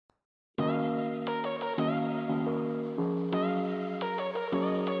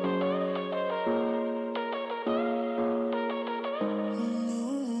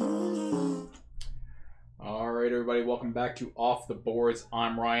welcome back to Off the Boards.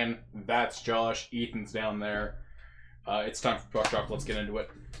 I'm Ryan, that's Josh, Ethan's down there. It's time for Puck Talk, let's get into it.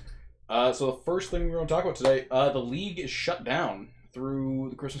 So the first thing we're going to talk about today, the league is shut down through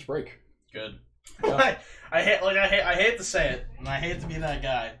the Christmas break. Good. Yeah. I hate to say it, and I hate to be that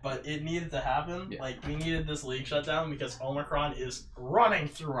guy, but it needed to happen. Yeah. Like, we needed this league shutdown because Omicron is running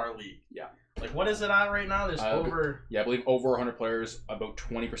through our league. Yeah. Like, what is it at right now? There's over... Yeah, I believe over 100 players, about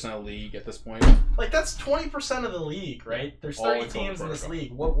 20% of the league at this point. Like, that's 20% of the league, right? There's 30 teams in this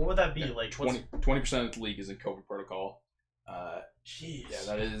league. What would that be? Yeah, like 20% of the league is in COVID protocol. Jeez. Yeah,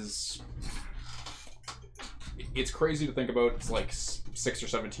 that is... It's crazy to think about. It's like 6 or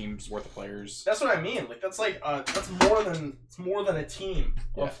 7 teams worth of players. That's what I mean. Like that's like that's more than a team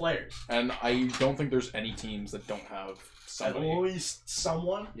of players. And I don't think there's any teams that don't have somebody. At least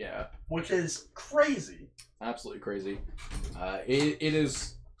someone. Yeah. Which is crazy. Absolutely crazy. It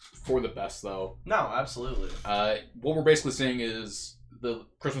is for the best though. No, absolutely. What we're basically seeing is the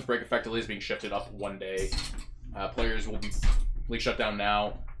Christmas break effectively is being shifted up one day. Players will be league shut down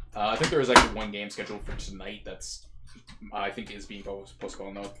now. I think there is actually one game scheduled for tonight that's, I think, is being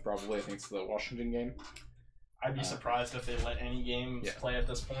postponed though, probably. I think it's the Washington game. I'd be surprised if they let any games play at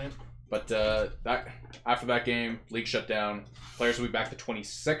this point. But after that game, league shut down. Players will be back the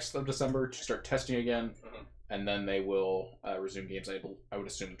 26th of December to start testing again, and then they will resume games, I would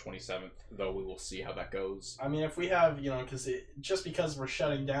assume the 27th, though we will see how that goes. I mean, if we have, just because we're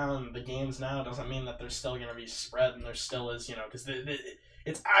shutting down the games now doesn't mean that there's still going to be spread, and there still is, because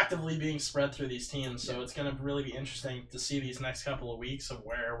it's actively being spread through these teams, so it's going to really be interesting to see these next couple of weeks of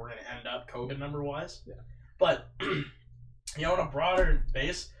where we're going to end up COVID number-wise. Yeah. But, on a broader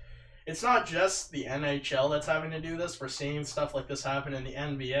base, it's not just the NHL that's having to do this. We're seeing stuff like this happen in the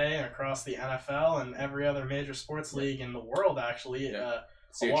NBA and across the NFL and every other major sports league in the world, actually. Yeah.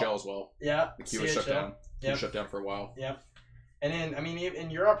 CHL as well. Yeah. The Q was shut down. Yep. Shut down for a while. Yep. And in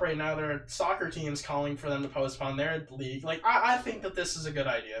Europe right now, there are soccer teams calling for them to postpone their league. Like, I think that this is a good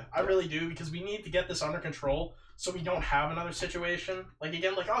idea. I really do, because we need to get this under control so we don't have another situation. Like,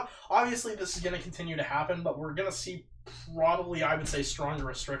 again, obviously this is going to continue to happen, but we're going to see probably, I would say, stronger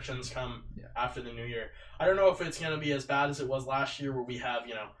restrictions come after the new year. I don't know if it's going to be as bad as it was last year where we have,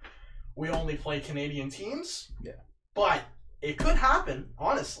 we only play Canadian teams. Yeah. But it could happen,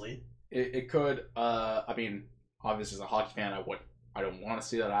 honestly. It could. Obviously, as a hockey fan, I don't want to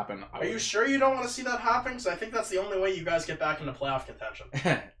see that happen. Are you sure you don't want to see that happen? Because I think that's the only way you guys get back into playoff contention.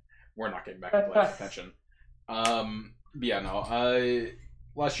 We're not getting back into playoff contention.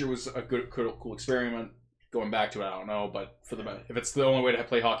 Last year was a good, cool experiment. Going back to it, I don't know, but if it's the only way to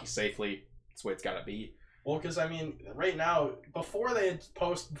play hockey safely, it's the way it's got to be. Well, because right now, before they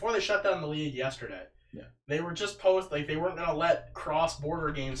shut down the league yesterday, they were just they weren't gonna let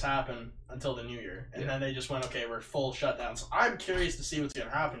cross-border games happen until the new year, and then they just went, okay, we're full shutdown. So I'm curious to see what's gonna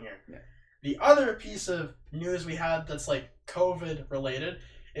happen here. Yeah. The other piece of news we had that's like COVID related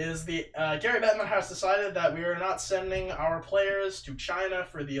is the Gary Bettman has decided that we are not sending our players to China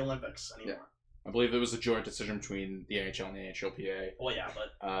for the Olympics anymore. Yeah. I believe it was a joint decision between the NHL and the NHLPA. Well, yeah,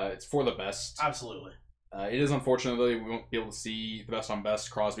 but it's for the best. Absolutely. It is unfortunate that we won't be able to see the best on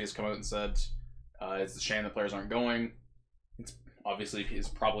best. Crosby has come out and said it's a shame that players aren't going. It's obviously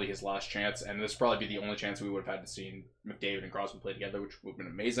probably his last chance, and this would probably be the only chance we would have had to see McDavid and Crosby play together, which would have been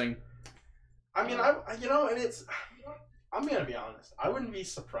amazing. I mean, I'm gonna be honest. I wouldn't be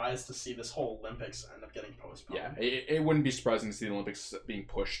surprised to see this whole Olympics end up getting postponed. Yeah, it wouldn't be surprising to see the Olympics being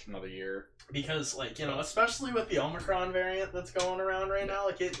pushed another year. Because, especially with the Omicron variant that's going around right now,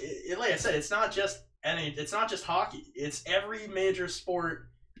 like I said, it's not just hockey. It's every major sport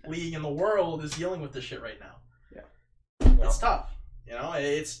league in the world is dealing with this shit right now. Yeah, it's tough.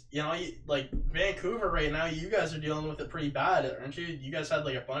 It's like Vancouver right now. You guys are dealing with it pretty bad, aren't you? You guys had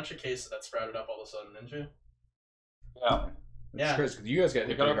like a bunch of cases that sprouted up all of a sudden, didn't you? Yeah. It's crazy because you guys got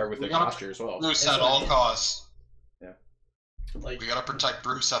hit pretty hard with it last year as well. Bruce at all costs. Yeah. We gotta protect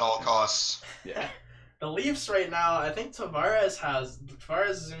Bruce at all costs. Yeah. The Leafs right now, I think Tavares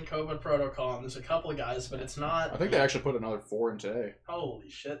is in COVID protocol, and there's a couple of guys, but it's not... I think they actually put another 4 in today. Holy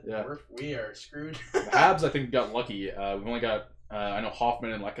shit. Yeah. We are screwed. The Habs, I think, got lucky. We've only got... I know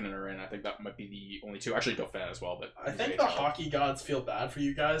Hoffman and Lehkonen are in. I think that might be the only 2. Actually, Dauphin as well, but... I think the hockey gods feel bad for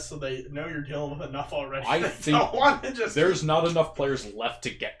you guys, so they know you're dealing with enough already. I think there's not enough players left to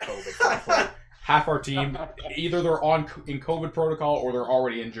get COVID. Half our team, either they're in COVID protocol or they're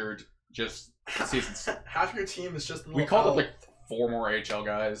already injured. Just seasons. Half your team is just... We called it like 4 more AHL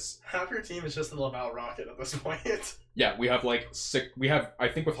guys. Half your team is just a Laval Rocket at this point. Yeah, we have like 6. We have, I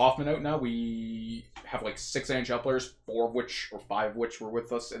think, with Hoffman out now, we have like 6 NHL players, 4 of which or 5 of which were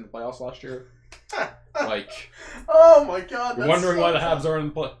with us in the playoffs last year. Like, oh my god! You're wondering why the Habs are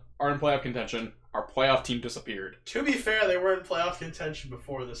in playoff contention. Our playoff team disappeared. To be fair, they were in playoff contention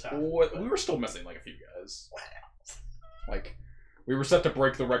before this happened. We were still missing like a few guys. Like, we were set to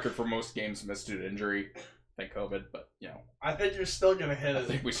break the record for most games missed due to injury. Thank COVID, but you know. I think you're still gonna hit it. I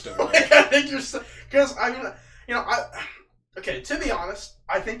think we still will. Like, I think you're still, because I mean, you know, okay. To be honest,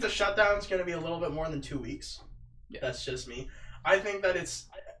 I think the shutdown is gonna be a little bit more than 2 weeks. Yeah. That's just me. I think that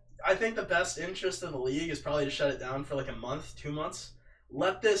I think the best interest of the league is probably to shut it down for like a month, 2 months.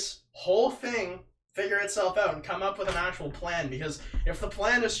 Let this whole thing figure itself out and come up with an actual plan, because if the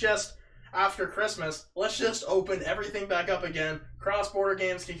plan is just after Christmas, let's just open everything back up again, cross-border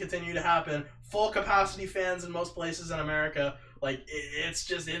games can continue to happen, full capacity fans in most places in America, like, it's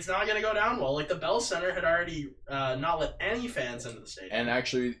not going to go down well. Like, the Bell Center had already not let any fans into the stadium. And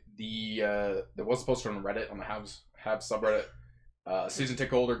actually, there was a post on Reddit, on the Habs subreddit. A season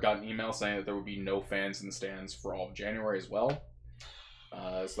ticket holder got an email saying that there would be no fans in the stands for all of January as well.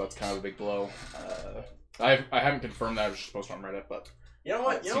 So that's kind of a big blow. I haven't confirmed that. I was just posted on Reddit, but you know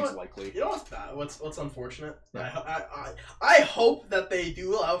what? it seems likely. You know what's bad? What's unfortunate? Yeah. I hope that they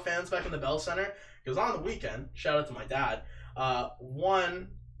do allow fans back in the Bell Center, because on the weekend, shout out to my dad, won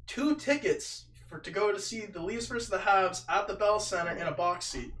 2 tickets to go to see the Leafs versus the Habs at the Bell Center in a box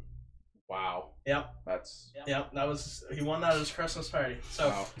seat. Wow. Yep. Yep. He won that at his Christmas party. So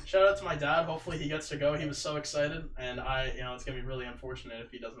wow. Shout out to my dad. Hopefully he gets to go. He was so excited, and it's gonna be really unfortunate if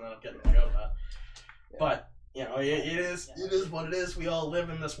he doesn't end up getting to go to that. Yeah. But it is what it is. We all live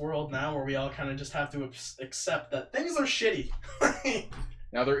in this world now where we all kind of just have to accept that things are shitty.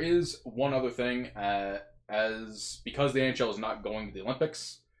 Now there is one other thing, because the NHL is not going to the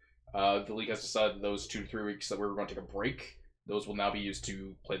Olympics, the league has decided those 2 to 3 weeks that we were going to take a break, those will now be used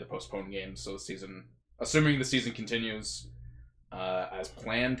to play the postponed games. So the season, assuming the season continues as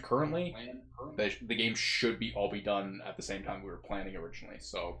planned currently, the games should all be done at the same time we were planning originally.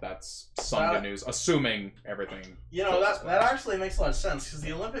 So that's some good news, assuming everything. That actually makes a lot of sense, because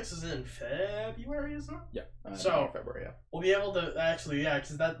the Olympics is in February, isn't it? Yeah. So February, yeah. We'll be able to actually,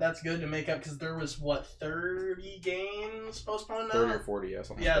 because that's good to make up, because there was 30 games postponed now. 30 or 40, yeah,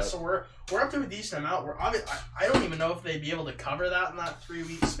 something. Yeah, like that. so we're up to a decent amount. I don't even know if they'd be able to cover that in that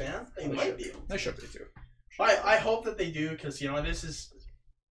 3-week span. They might be able. They should be too. I hope that they do, because this is,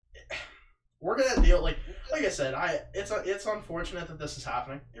 we're gonna deal, like I said, it's unfortunate that this is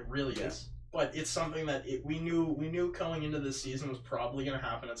happening. It really is, but it's something that we knew going into this season was probably gonna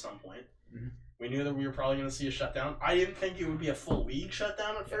happen at some point. Mm-hmm. We knew that we were probably gonna see a shutdown. I didn't think it would be a full league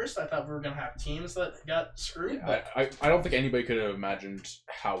shutdown at first. I thought we were gonna have teams that got screwed. Yeah, but I don't think anybody could have imagined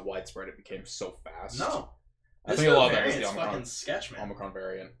how widespread it became so fast. No, I think a lot of that was the fucking sketch, man. Omicron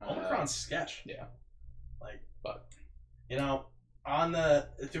variant. Omicron's sketch. Yeah. But on the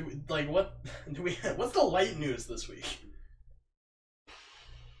what's the light news this week?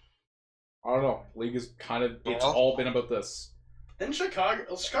 I don't know. League is it's all been about this. Then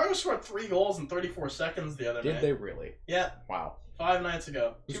Chicago scored 3 goals in 34 seconds the other night. Did they really? Yeah. Wow. 5 nights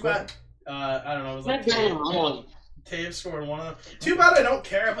ago. Too bad. I don't know. It was like Taves scored one of them. Too bad I don't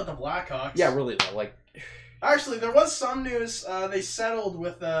care about the Blackhawks. Yeah, really though. Like, actually, there was some news. They settled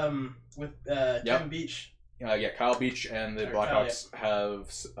with Kevin Beach. Kyle Beach and the Blackhawks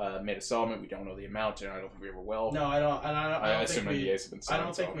have made a settlement. We don't know the amount, and I don't think we ever will. No, I don't. And I assume NDAs have been signed. I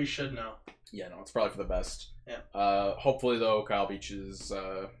don't think we should know. Yeah, no, it's probably for the best. Yeah. Hopefully, though, Kyle Beach is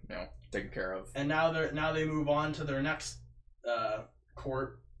taken care of. And now they move on to their next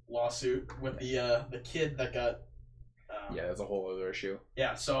court lawsuit with the kid that got. Yeah, that's a whole other issue.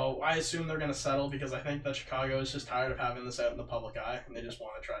 Yeah, so I assume they're gonna settle, because I think that Chicago is just tired of having this out in the public eye, and they just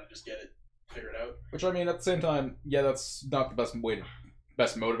want to try to just get it figured out. Which, I mean, at the same time, yeah, that's not the best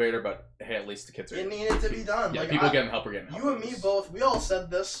motivator, but hey, at least the kids are. It needed to be done. Yeah, people getting help are getting help. You and me both. We all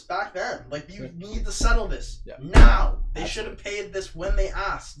said this back then. Like, you need to settle this now. They should have paid this when they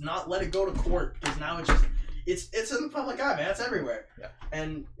asked, not let it go to court, because now it's in the public eye, man. It's everywhere. Yeah.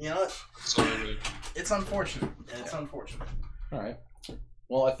 And it's unfortunate. It's unfortunate. All right.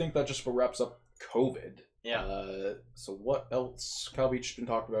 Well, I think that just wraps up COVID. Yeah. So what else? Kyle Beach has been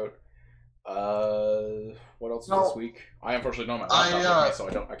talked about. What else is this week? I unfortunately don't have my laptop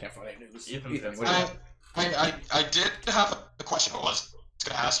with me, so I can't find any news. Ethan, I did have a question. I was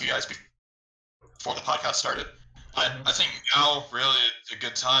going to ask you guys before the podcast started. I think now really is a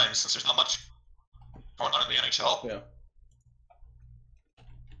good time, since there's not much going on in the NHL. Yeah.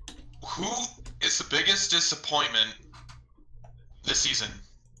 Who is the biggest disappointment this season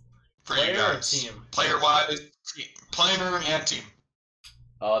for you Player or guys? team? Player-wise, player and team.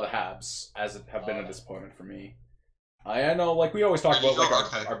 The Habs have been a disappointment for me. I know, like we always talk about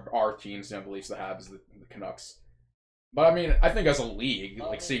like our teams, the Leafs, the Habs, the Canucks. But I mean, I think as a league,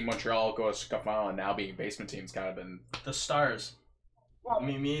 like seeing Montreal go to Cup final and now being basement teams kind of been the Stars.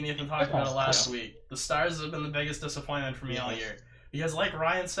 Me and Ethan talked about it last week. The Stars have been the biggest disappointment for me all year. Because like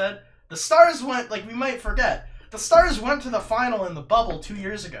Ryan said, the Stars went, like we might forget, the Stars went to the final in the bubble 2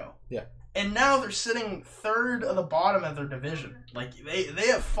 years ago. Yeah. And now they're sitting third at the bottom of their division. Like they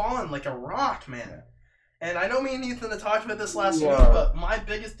have fallen like a rock, man. Yeah. And I know me and Ethan had talked about this last week, but my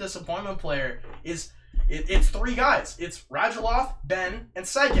biggest disappointment player is it's three guys. It's Radulov, Ben, and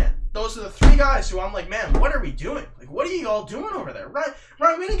Seguin. Those are the three guys who I'm like, man, what are we doing? Like, what are you all doing over there? Right,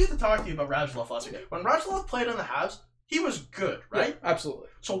 we didn't get to talk to you about Radulov last week. When Radulov played in the Habs, he was good, right? Yeah, absolutely.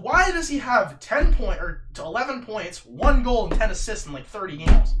 So why does he have 11 points, 1 goal, and 10 assists in like 30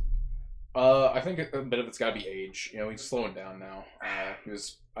 games? I think a bit of it's got to be age. You know, he's slowing down now. He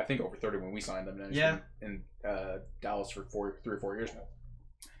was, I think, over 30 when we signed him. And he's been in Dallas for 3 or 4 years now.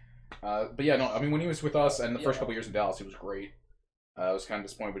 But yeah, no, I mean, when he was with us and the first couple years in Dallas, he was great. I was kind of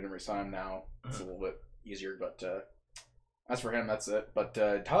disappointed we didn't re-sign him now. It's a little bit easier, but as for him, that's it. But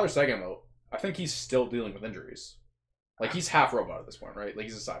Tyler Seguin, though, I think he's still dealing with injuries. Like, he's half robot at this point, right? Like,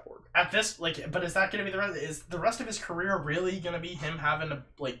 he's a cyborg. At this, like, but is that going to be is the rest of his career really going to be him having to,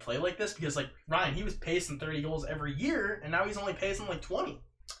 like, play like this? Because, like, Ryan, he was pacing 30 goals every year, and now he's only pacing, like, 20.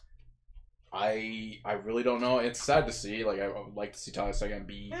 I really don't know. It's sad to see. Like, I would like to see Tyler Seguin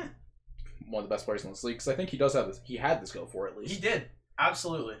be one of the best players in this league, because I think he does have this. He had the skill for it, at least. He did.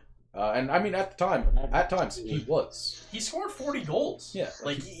 Absolutely. And, I mean, at times, he was. He scored 40 goals. Yeah.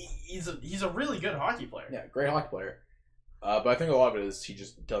 Like, he's a really good hockey player. Yeah, great hockey player. But I think a lot of it is he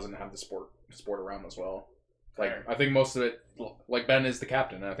just doesn't have the sport around as well. Like, I think most of it, like Ben is the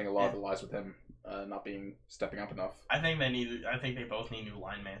captain, and I think a lot of it lies with him not stepping up enough. I think they both need new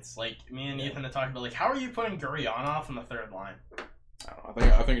line mates. Like, me and Ethan had talked about, like, how are you putting Gurionov in the third line? I don't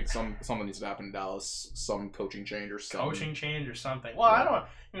know. I think it's something needs to happen in Dallas. Some coaching change or something. Well, I don't.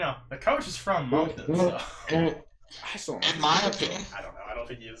 You know, the coach is from Moncton, so. I still don't know. In my opinion, I don't know. I don't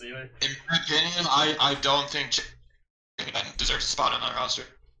think he is either. In my opinion, I don't think Ben deserves a spot on our roster.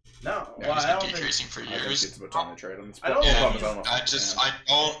 No, yeah, well, I don't decreasing for years. I think it's about time to trade him. I don't. I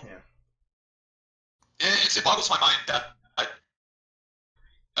don't. Yeah. It boggles my mind that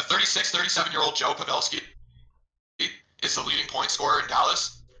a 36, 37-year-old Joe Pavelski is the leading point scorer in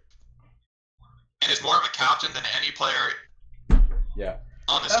Dallas, and is more of a captain than any player. Yeah.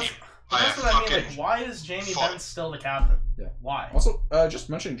 On this team. That's what I mean. Like, why is Jamie Benn still the captain? Yeah. Why? Also, just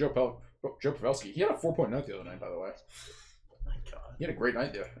mentioning Joe Pavelski, he had a 4-point night the other night, by the way. Oh my God. He had a great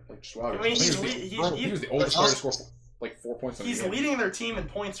night there. Like, just wow. I mean, he was the oldest player to score like 4 points in a game. He's leading their team in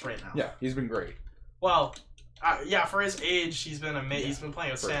points right now. Yeah, he's been great. Well, yeah, for his age, he's been amazing. He's been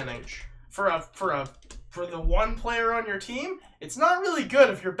playing outstanding. For the one player on your team, it's not really good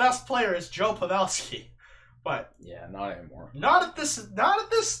if your best player is Joe Pavelski. But yeah, not anymore. Not at this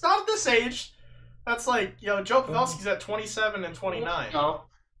age. That's like, you know, Joe Pavelski's at 27 and 29. No.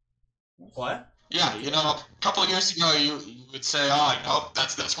 What? Yeah, you know, a couple of years ago, you would say, "Oh, you know,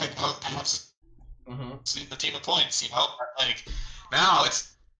 that's great. Perhaps the team of points." You know, like now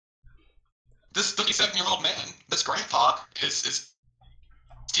it's this 37-year-old man, this grandpa, is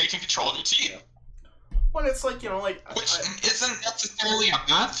taking control of your team. Well, it's like, you know, like which isn't necessarily a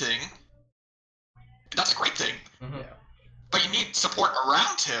bad thing. That's a great thing. Yeah. But you need support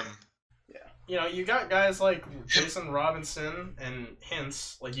around him. Yeah. You know, you got guys like Jason Robinson and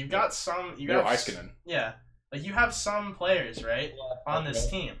Hintz. Like, you've got some. You got Heiskanen. Yeah. Like, you have some players, right, on this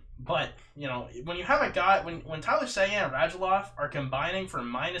team. But, you know, when you have a guy, when Tyler Seguin and Radulov are combining for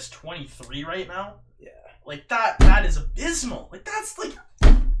minus 23 right now, like, that is abysmal. Like, that's like,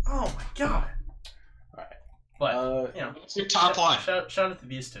 oh my God. But, you know, it's your top line. Shout out to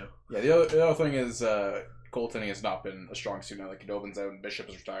these two. Yeah, the other thing is goaltending has not been a strong suit now. Like, Godobin's out and Bishop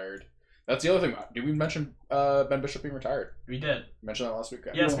is retired. That's the other thing. Did we mention Ben Bishop being retired? We did. We mentioned that last week.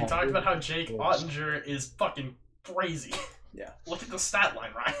 Yes, we talked about how Jake Ottinger is fucking crazy. Yeah. Look at the stat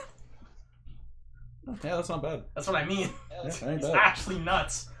line, Ryan. Yeah, that's not bad. That's what I mean. Yeah, it's actually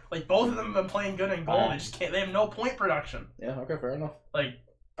nuts. Like, both of them have been playing good in goal. They just can't. They have no point production. Yeah. Okay. Fair enough. Like,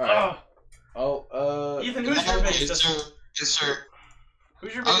 Ethan, who's your biggest? Is there?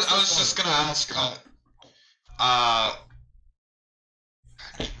 Who's your biggest? I was just gonna ask.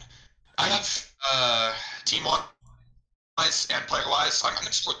 I have team wise and player wise. I'm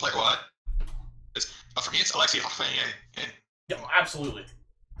gonna split player wise. But for me, it's Alexei Lafreniere. Yeah, absolutely.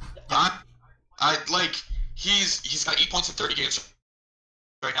 I like he's got 8 points in 30 games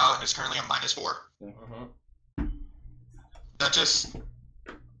right now and is currently a -4. Mm-hmm. That just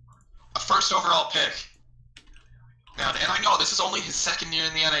a first overall pick. Man, and I know this is only his second year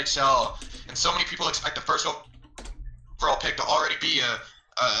in the NHL, and so many people expect the first overall pick to already be a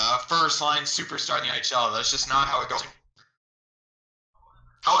first-line superstar in the NHL. That's just not how it goes.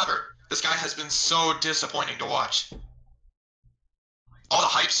 However, this guy has been so disappointing to watch. All the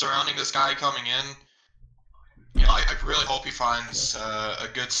hype surrounding this guy coming in, you know, I really hope he finds a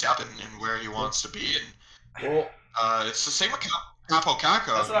good step in where he wants to be. And it's the same with Capo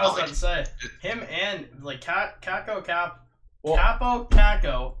Caco. That's what I was about to say. Him and like Capo,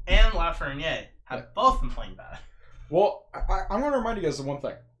 Caco, and Lafreniere have both been playing bad. Well, I'm going to remind you guys of one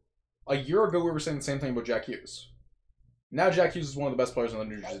thing. A year ago, we were saying the same thing about Jack Hughes. Now Jack Hughes is one of the best players on the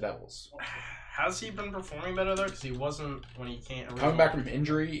New Jersey Devils. Has he been performing better though? Because he wasn't when he came. Coming back from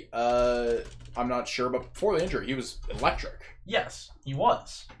injury, I'm not sure, but before the injury, he was electric. Yes, he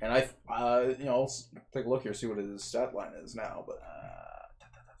was. And let's take a look here, see what his stat line is now. But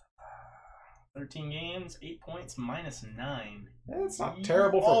 13 games, 8 points, -9. It's not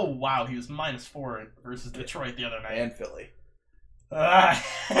terrible. Oh wow, he was -4 versus Detroit the other night. And Philly. Oh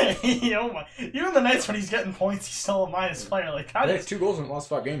my! Even the nights when he's getting points, he's still a minus player. Like that is 2 goals in the last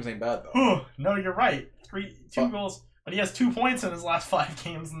 5 games ain't bad though. No, you're right. 2 goals, but he has 2 points in his last 5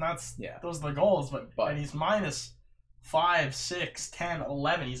 games, and those are the goals. But and he's -5, 6, 10,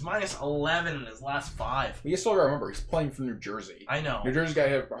 11. He's -11 in his last 5. But you still gotta remember, he's playing for New Jersey. I know. New Jersey got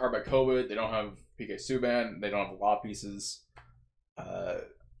hit hard by COVID. They don't have PK Subban. They don't have a lot of pieces.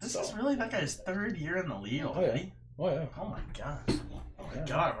 This is really that guy's 3rd year in the league already. Oh yeah. Oh my god. Oh my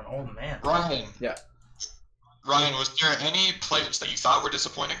god, I'm an old man. Ryan. Yeah. Ryan, was there any players that you thought were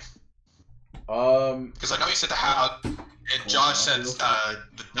disappointing? Because I know you said the Hat, and Josh said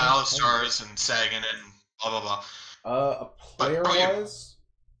the Dallas Stars and Sagan and blah blah blah. A player-wise,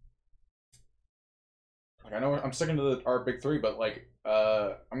 like I know I'm sticking to our big 3, but like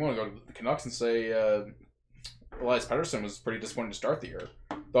I'm going to go to the Canucks and say Elias Pettersson was pretty disappointing to start the year.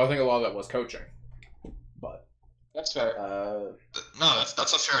 Though I think a lot of that was coaching. But that's fair. No,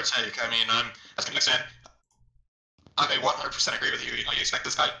 that's a fair take. I mean, as a Canucks fan, I 100% agree with you. You know, you expect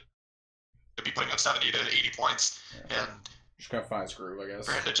this guy to be putting up 70 to 80 points, and just kind of find his groove, I guess.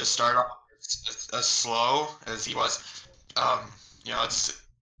 For him to just start off as slow as he was, you know,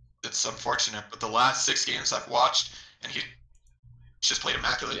 it's unfortunate. But the last 6 games I've watched, and he just played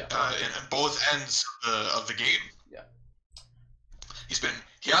immaculate in both ends of the game. Yeah,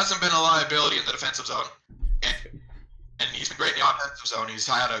 he hasn't been a liability in the defensive zone, and he's been great in the offensive zone. He's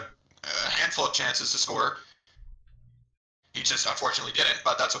had a handful of chances to score. He just unfortunately didn't,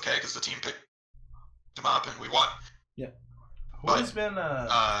 but that's okay because the team picked him up and we won. Yeah. Who's been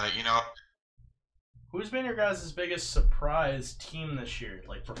who's been your guys' biggest surprise team this year,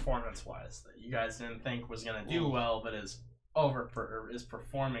 like performance-wise, that you guys didn't think was gonna do well, but is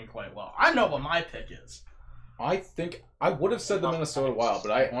performing quite well? I know what my pick is. I think I would have said the Minnesota Wild,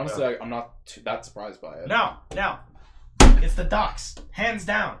 but I'm not that surprised by it. No, it's the Ducks, hands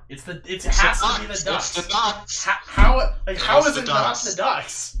down. It has to be the Ducks. It's the Ducks. How is it not the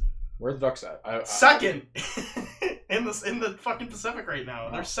Ducks? Where are the Ducks at? Second in the fucking Pacific right now.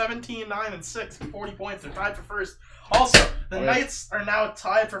 They're 17-9-6, 40 points. They're tied for first. Also, the Knights are now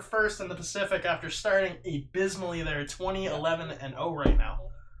tied for first in the Pacific after starting abysmally. They're 20-11-0 right now.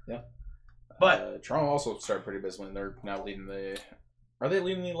 Yeah. But Toronto also started pretty abysmally, and they're now leading the. Are they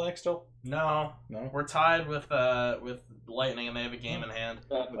leading the Atlantic still? No. We're tied with Lightning, and they have a game in hand.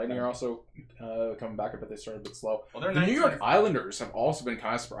 Lightning are also coming back a bit. They started a bit slow. Well, they're the New York Islanders have also been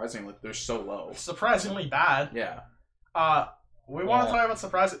kind of surprising. Like they're so low. Surprisingly bad. Yeah. We want to talk about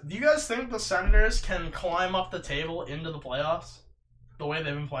surprise. Do you guys think the Senators can climb up the table into the playoffs the way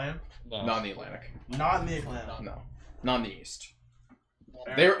they've been playing? No. Not in the Atlantic. Not in the Atlantic. No. Not in the East.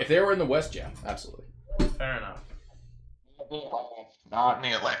 If they were in the West, yeah, absolutely. Fair enough. Not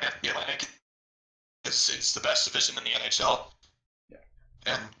in the Atlantic. The Atlantic is the best division in the NHL. Yeah.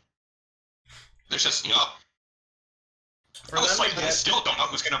 And there's just, you know, I still don't know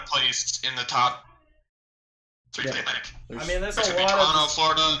who's going to place in the top 3 of the Atlantic. There's a lot Toronto,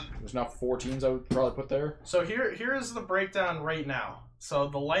 Florida. There's now 4 teams I would probably put there. So here's the breakdown right now. So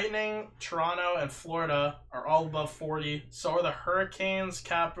the Lightning, Toronto, and Florida are all above 40. So are the Hurricanes,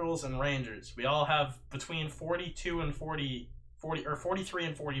 Capitals, and Rangers. We all have between 42 and 40 or 43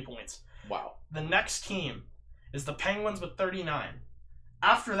 and 40 points. Wow. The next team is the Penguins with 39.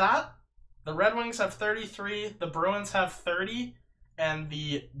 After that, the Red Wings have 33, the Bruins have 30, and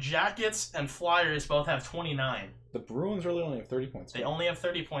the Jackets and Flyers both have 29. The Bruins really only have 30 points. They only have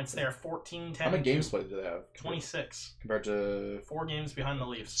 30 points. They are 14, 10. How many games played do they have? 26. Compared to 4 games behind the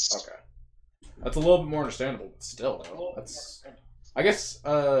Leafs. Okay. That's a little bit more understandable, but still, though. That's. I guess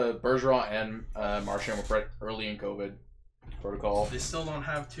Bergeron and Marchand were bred early in COVID protocol. They still don't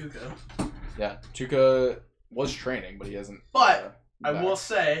have Tuukka. Yeah, Tuukka was training, but he hasn't. But I will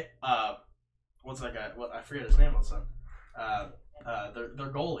say, what's that guy? What I forget his name. What's that? Their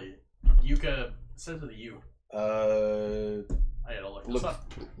goalie, Yuka. Says with a U. I gotta look this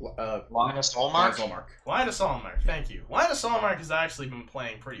up. Linus Ullmark? Linus Ullmark, thank you. Linus Ullmark has actually been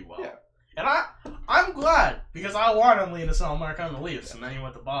playing pretty well. Yeah. And I'm glad, because I wanted Linus Ullmark on the Leafs, and then he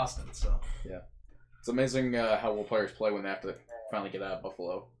went to Boston, so. Yeah. It's amazing how well players play when they have to finally get out of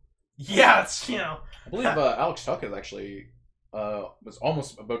Buffalo. Yeah, it's, you know. I believe Alex Tuch is actually was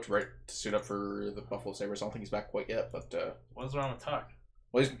almost about to suit up for the Buffalo Sabres. I don't think he's back quite yet, but... What's wrong with Tuch?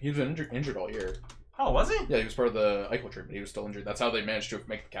 Well, he's been injured all year. Oh, was he? Yeah, he was part of the Eichel trade, but he was still injured. That's how they managed to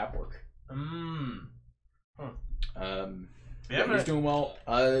make the cap work. Yeah, he's doing well.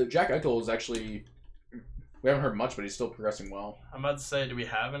 Jack Eichel is actually... We haven't heard much, but he's still progressing well. I'm about to say, do we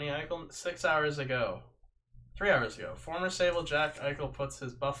have any Eichel? 6 hours ago. 3 hours ago. Former Sable Jack Eichel puts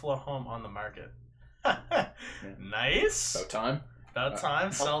his Buffalo home on the market. Nice. About time. About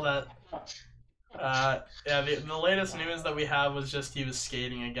time. Sell that. Yeah, the latest news that we have was just he was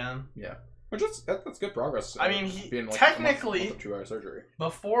skating again. Yeah. Which is, that's good progress. I mean, he being like technically, a 2-hour surgery.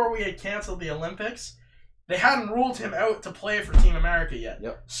 Before we had canceled the Olympics, they hadn't ruled him out to play for Team America yet.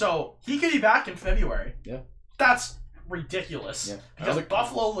 Yep. So he could be back in February. Yeah. That's ridiculous. Yeah. Because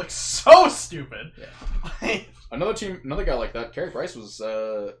Buffalo looks so stupid. Yeah. Another guy like that, Carey Price was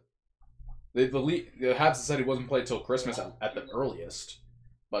the Habs said he wasn't played till Christmas at the earliest.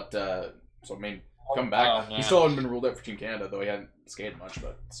 But so I mean, come back. He still hadn't been ruled out for Team Canada, though he hadn't skated much.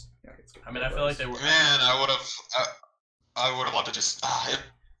 But yeah, it's good. I mean, I feel like they were. Man, I would have loved to just.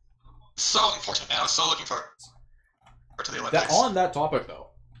 It's so unfortunate, man. I was so looking forward to the Olympics. On that topic,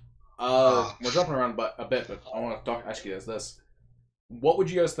 though, we're jumping around a bit, but I want to ask you guys this: what would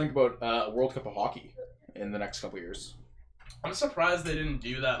you guys think about a World Cup of hockey in the next couple of years? I'm surprised they didn't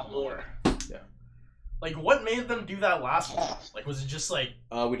do that more. Yeah. Like, what made them do that last one? Like, was it just like...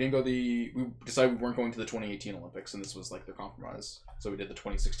 we didn't go we decided we weren't going to the 2018 Olympics, and this was, like, the compromise. So we did the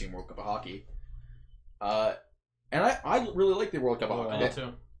 2016 World Cup of Hockey. And I really like the World Cup of Hockey. Me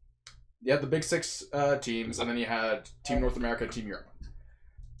too. You had the big 6 teams, and then you had Team North America and Team Europe.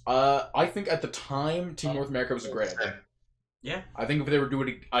 I think at the time, Team North America was a great idea. Yeah. I think if they were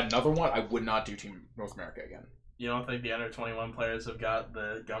doing another one, I would not do Team North America again. You don't think the under-21 players have got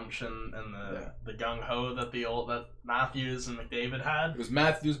the gumption and the gung-ho that Matthews and McDavid had? It was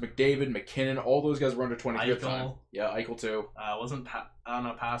Matthews, McDavid, McKinnon, all those guys were under 23 at the time. Eichel. Yeah, Eichel too. I don't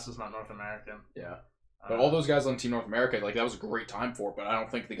know, Pass is not North American. Yeah. But all those guys on Team North America, like, that was a great time for it, but I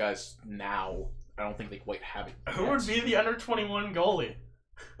don't think the guys now, I don't think they quite have it. Who would be the under-21 goalie?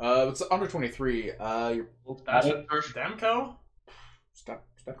 It's under 23. Demko? Stop.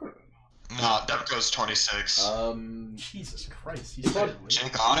 No, Demko's 26. Jesus Christ, he's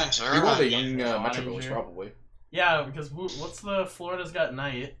Jake Ottinger. He was a young Metro goalie, probably. Yeah, because what's the Florida's got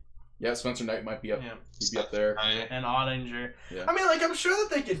Knight? Yeah, Spencer Knight might be up. Yeah. He'd be up there. And Ottinger. Yeah. I mean, like, I'm sure that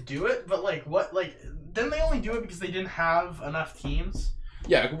they could do it, but like, what? Like, didn't they only do it because they didn't have enough teams?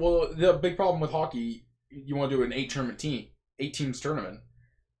 Yeah. Well, the big problem with hockey, you want to do an 8 teams tournament.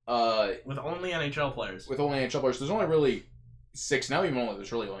 With only NHL players. With only NHL players, there's only really 6 now. Even only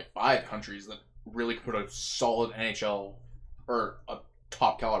there's really only 5 countries that really put a solid NHL or a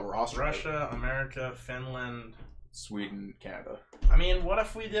top caliber roster. Russia, America, Finland, Sweden, Canada. I mean, what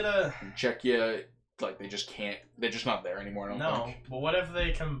if we did a Czechia? Like, they just can't. They're just not there anymore. I don't think. But what if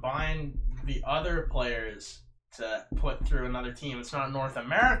they combine the other players to put through another team? It's not North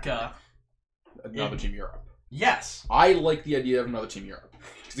America. Another Team Europe. Yes. I like the idea of another Team Europe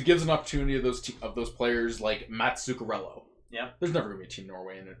because it gives an opportunity of those players like Matt Zuccarello. Yeah. There's never going to be a Team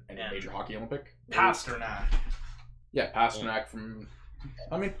Norway in any major hockey Olympic. Pasternak. Yeah, Pasternak from...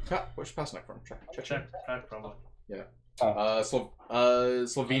 I mean, where's Pasternak from? Czech, probably. Yeah.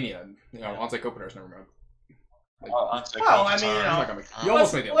 Slovenia. You know, Ante Kopitar's never moved. Well, I mean,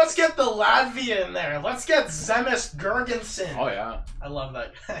 let's get the Latvia in there. Let's get Zemis Gergensen. Oh, yeah. I love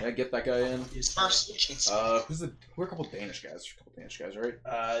that guy. Yeah, get that guy in. He's first. We're a couple Danish guys. Right?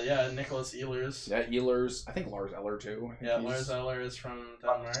 Yeah, Nicholas Ehlers. Yeah, Ehlers. I think Lars Eller, too. Yeah, Lars Eller is from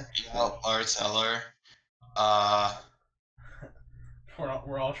Denmark. Yeah, Lars Eller.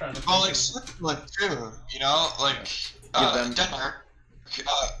 We're all trying to... Well, like, Switzerland, too. You know, like, Denmark.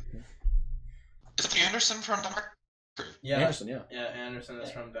 Is it Anderson from Denmark? Yeah, Anderson, yeah. Yeah, Anderson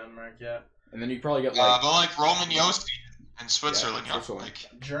is from Denmark. Yeah. And then you probably get like. But like Roman Yosi in Switzerland, Yeah, you know, Switzerland.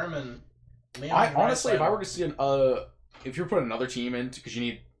 like German. I honestly, if I were to see if you're putting another team in, because you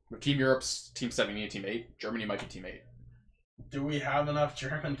need Team Europe's Team 7, you need Team 8. Germany might be Team 8. Do we have enough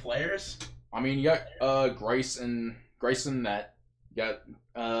German players? I mean, you got Grice in net. You got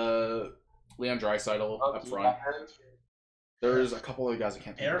Leon Draisaitl up front. There's a couple other guys I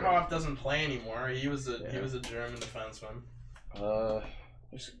can't think of. Ehrhoff doesn't play anymore. He was a German defenseman.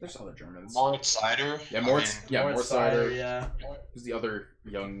 There's other Germans. Moritz Seider. Yeah, Moritz Seider. Yeah. Who's the other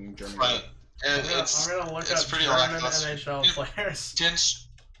young German? But I'm gonna look up pretty German lackluster. NHL players. Tim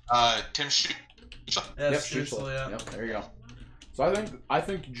Schuster. Yeah, Yep, Stützle, yeah. Yep, there you go. So I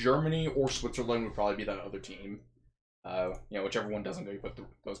think Germany or Switzerland would probably be that other team. Whichever one doesn't go, you put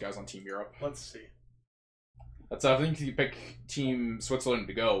those guys on Team Europe. Let's see. I think if you pick Team Switzerland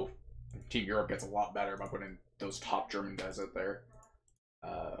to go, Team Europe gets a lot better by putting those top German guys out there.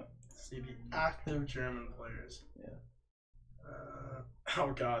 Let's see the active German players. Yeah.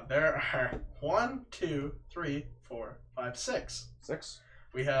 Oh god, there are 1, 2, 3, 4, 5, 6. 6.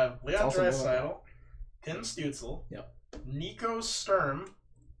 We have Leon Also Draisaitl, Tim Stützle, Yep. Nico Sturm,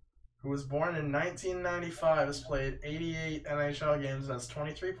 who was born in 1995, has played 88 NHL games, has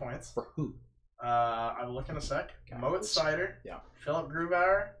 23 points. For who? I will look in a sec. Okay. Moritz Seider, Yeah. Philip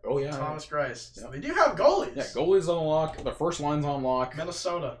Grubauer, Oh yeah. Thomas Greiss. Yeah. So they do have goalies. Yeah, goalies on lock. The first line's on lock.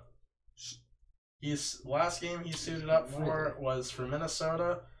 Minnesota. Last game he suited up for was for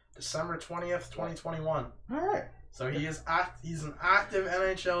Minnesota, December 20th, 2021. All right. So he's an active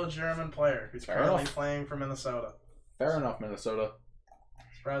NHL German player who's Fair currently enough. playing for Minnesota. Fair enough, Minnesota.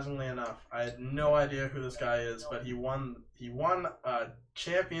 Surprisingly enough, I had no idea who this guy is, but he won a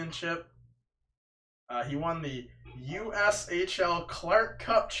championship. He won the USHL Clark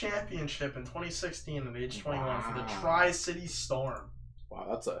Cup Championship in 2016 at age 21 for the Tri-City Storm. Wow,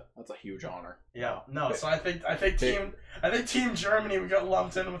 that's a huge honor. Yeah, no. So I think Team Germany we got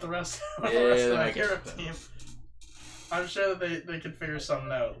lumped in with the rest of Yeah, the Europe team. I'm sure that they could figure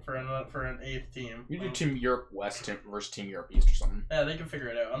something out for an 8th team. You do Team Europe West versus Team Europe East or something. Yeah, they can figure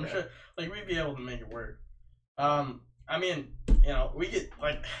it out. I'm sure, we'd be able to make it work. I mean, we get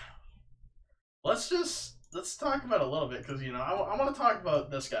let's talk about it a little bit because I want to talk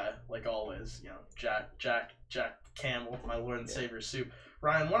about this guy like always. Jack Campbell, my Lord and Savior soup.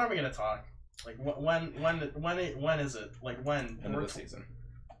 Ryan, when are we gonna talk? Like when is it? Like when? End of the season.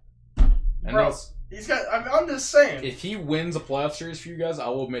 Bro, he's got. I'm just saying. If he wins a playoff series for you guys, I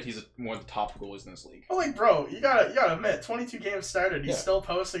will admit he's one of the top goalies in this league. But bro, you gotta admit, 22 games started, he's still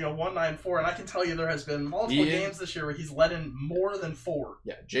posting a 194, and I can tell you there has been multiple games this year where he's let in more than 4.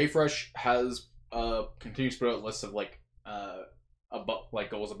 Yeah, Jay Fresh has continues to put out lists of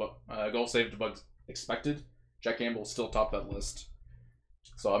goal saved above expected. Jack Campbell still top that list.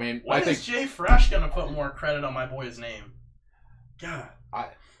 So I mean, I think Jay Fresh gonna put more credit on my boy's name? God, I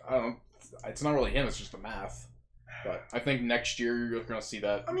don't. It's not really him. It's just the math. But I think next year you're gonna see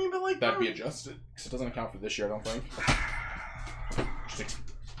that. I mean, but that'd be adjusted because it doesn't account for this year. I don't think.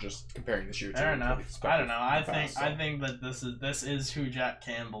 Just comparing this year. Fair enough. I don't know. I think that this is who Jack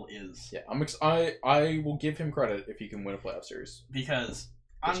Campbell is. Yeah, I will give him credit if he can win a playoff series because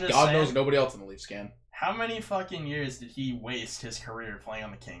I'm just God saying, knows nobody else in the Leafs can. How many fucking years did he waste his career playing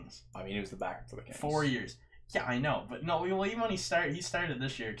on the Kings? I mean, he was the backup for the Kings. 4 years. Yeah, I know, but no. Well, even when he started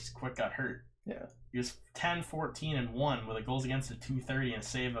this year because Quick got hurt. Yeah. He was 10-14-1 with a goals against of 230 and a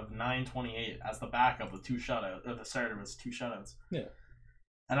save of 928 as the backup with 2 shutouts. Or the starter was 2 shutouts. Yeah.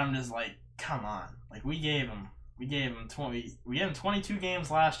 And I'm just like, come on. Like we gave him 22 games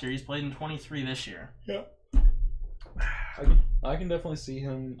last year. He's played in 23 this year. Yeah. I can definitely see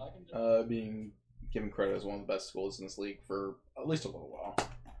him being given credit as one of the best goalies in this league for at least a little while.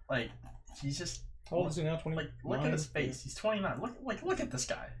 Like he's just. How old is he now? 29? Look at his face. He's 29. Look at this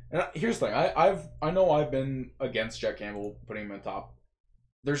guy. And here's the thing. I know I've been against Jack Campbell putting him in top.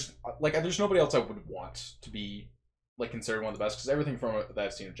 There's nobody else I would want to be considered one of the best because everything from that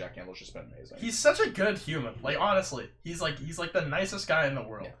I've seen of Jack Campbell's just been amazing. He's such a good human. Honestly, he's like the nicest guy in the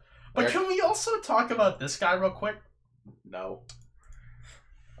world. Yeah. But can we also talk about this guy real quick? No.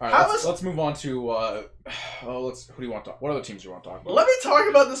 All right, let's move on to who do you want to talk? What other teams do you want to talk about? Let me talk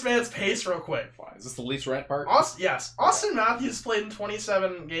about this man's pace real quick. Fine. Is this the Leafs rant part? Yes. Austin Matthews played in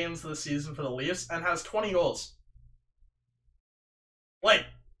 27 games this season for the Leafs and has 20 goals.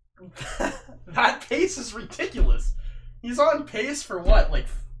 That pace is ridiculous. He's on pace for what,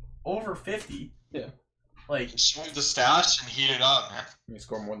 over 50? Yeah. Swing the stats and heat it up, man. Can you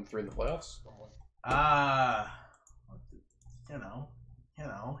score more than 3 in the playoffs?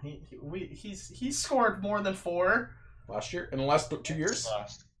 He's scored more than 4. Last year? In the last 2 years?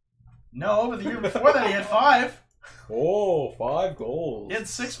 No, the year before that he had 5. Oh, 5 goals. He had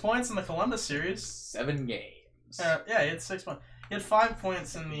 6 points in the Columbus series. 7 games. Yeah, he had 6 points. He had 5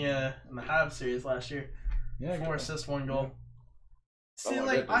 points in the Habs series last year. Yeah, 4 assists, 1 goal. Yeah. See, Oh,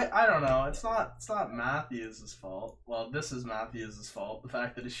 like I don't know. It's not Matthews' fault. Well, this is Matthews' fault. The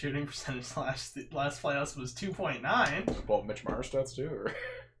fact that his shooting percentage last playoffs was 2.9. Well, Mitch Marner stats too, or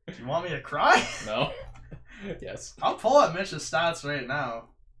Do you want me to cry? no? Yes. I'll pull up Mitch's stats right now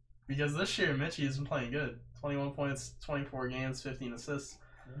because this year Mitchie has been playing good. 21 points, 24 games, 15 assists.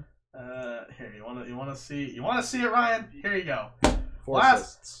 Here you want to see it, Ryan? Here you go. 4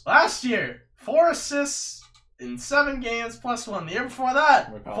 assists. Last year, 4 assists in 7 games plus 1. The year before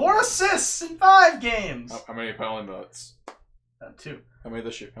that, 4 assists in 5 games. How many penalty minutes? 2. How many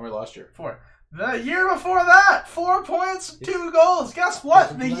this year? How many last year? 4. The year before that, 4 points, 2 goals. Guess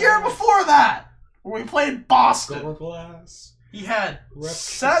what? The year before that, where we played Boston, Glass. he had Rep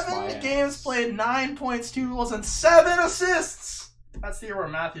 7 games played, 9 points, 2 goals, and 7 assists. That's the year where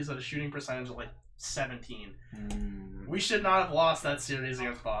Matthews had a shooting percentage of like 17. We should not have lost that series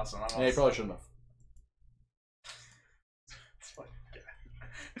against Boston. Yeah, you probably shouldn't have.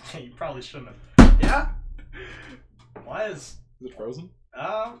 Yeah, you probably shouldn't have. Yeah? Why is it frozen?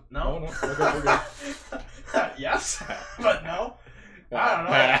 no. Oh, no. Okay, we're good. Yes, but no. I don't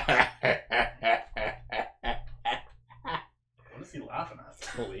know. What is he laughing at?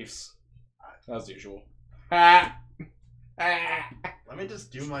 The Leafs. As usual. Let me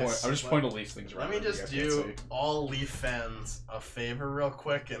just do my. I'm just pointing to Leafs things. Let me just do all Leaf fans a favor real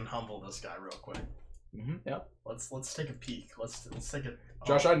quick and humble this guy real quick. Yeah. Let's take a peek. Let's take a.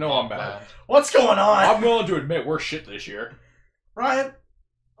 Josh, I know I'm bad. What's going on? I'm willing to admit we're shit this year. Ryan,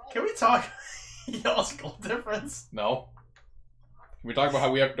 can we talk y'all's goal difference? No. Can we talk about how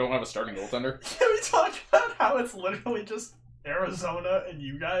we don't have a starting goaltender? Can we talk about how it's literally just Arizona and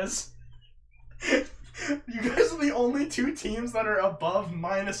you guys? You guys are the only 2 teams that are above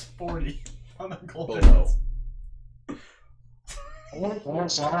 -40 on the goal difference.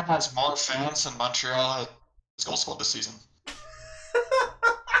 Arizona has more fans than Montreal has goal scored this season.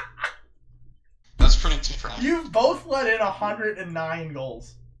 That's pretty different. You've both let in 109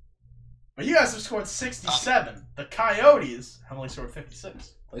 goals. But you guys have scored 67. The Coyotes have only scored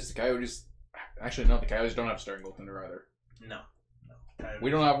 56. At least the Coyotes... Actually, no, the Coyotes don't have a starting goaltender either. No. We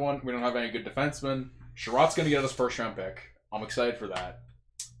don't have one. We don't have any good defensemen. Sherratt's going to get us first-round pick. I'm excited for that.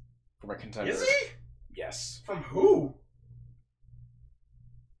 For my contender. Is he? Yes. From who?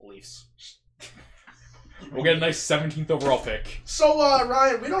 Leafs. We'll get a nice 17th overall pick. So,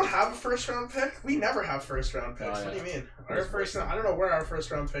 Ryan, we don't have a first-round pick? We never have first-round picks. Oh, yeah. What do you mean? Our first round, I don't know where our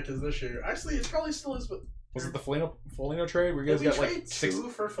first-round pick is this year. Actually, it probably still is, but... Was it the Foligno trade where you Did guys we got trade like 6... 2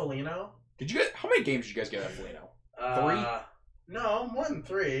 for Foligno? Did you get... How many games did you guys get at Foligno? 3? No, more than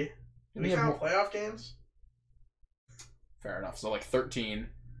 3. Did we count playoff games? Fair enough. So like 13.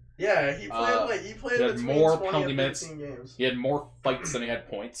 Yeah, he played he between had more 20 penalty and minutes. 13 games. He had more fights than he had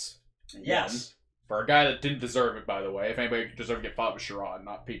points. Yes. One. For a guy that didn't deserve it, by the way. If anybody deserved to get fought, it was Sherrod,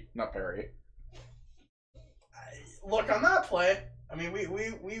 not Perry. Look, on that play, I mean,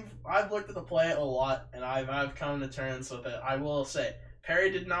 I've looked at the play a lot, and I've come to terms with it. I will say, Perry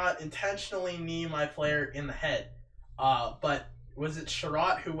did not intentionally knee my player in the head. But was it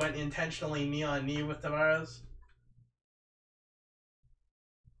Sherrod who went intentionally knee on knee with Tavares?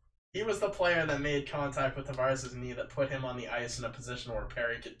 He was the player that made contact with Tavares' knee that put him on the ice in a position where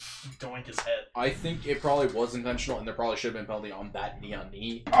Perry could doink his head. I think it probably was intentional, and there probably should have been a penalty on that knee on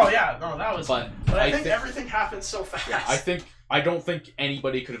knee. Oh yeah, no, that was. But I think everything happened so fast. Yeah, I don't think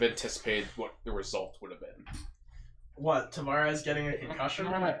anybody could have anticipated what the result would have been. What, Tavares getting a concussion?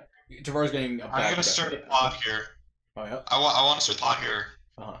 Tavares getting a bad I'm going to start a pod here. Oh, yeah? I want to start a pod here.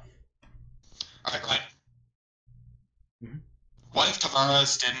 Uh-huh. Alright, Ryan. Mm-hmm. What if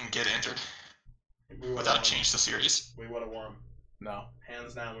Tavares didn't get injured? Would that have changed the series? We would have won. No.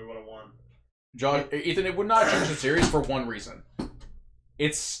 Hands down, we would have won. John, Ethan, it would not change the series for one reason.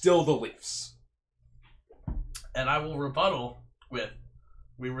 It's still the Leafs. And I will rebuttal with,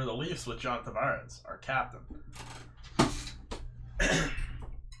 we were the Leafs with John Tavares, our captain.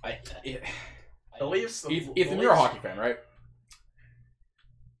 The Leafs. Ethan, you're a hockey fan, right?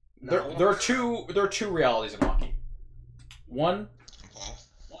 No. There are two realities in hockey. One,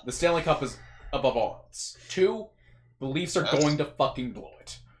 the Stanley Cup is above all else. 2, the Leafs are going to fucking blow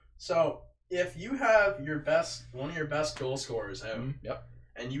it. So if you have one of your best goal scorers out, yep,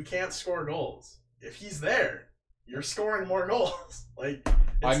 and you can't score goals, if he's there, you're scoring more goals. Like,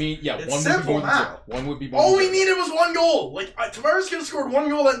 I mean, yeah, it's one simple would be more now. than 0. One would be more all than we 0. needed was 1 goal. Like, Tavares could have scored 1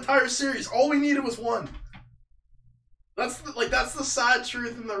 goal that entire series. All we needed was 1. That's the sad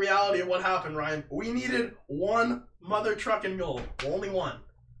truth and the reality of what happened, Ryan. We needed one mother trucking goal, only one,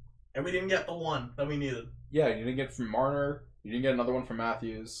 and we didn't get the one that we needed. Yeah, you didn't get it from Marner. You didn't get another one from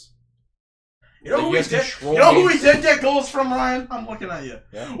Matthews. You know who we did? You know who we did get goals from, Ryan? I'm looking at you.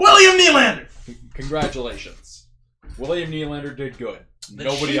 Yeah. William Nylander. Congratulations, William Nylander did good. The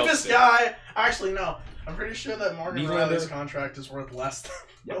Nobody else cheapest did. guy. Actually, no. I'm pretty sure that Morgan Nylander. Riley's contract is worth less than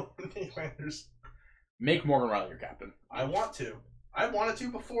William Nylander's. Make Morgan Riley your captain. I want to. I wanted to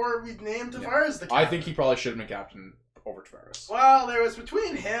before we named Tavares the captain. I think he probably should have been captain over Tavares. Well, there was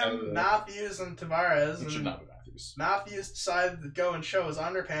between him, Matthews, and Tavares. It should And not be Matthews. Matthews decided to go and show his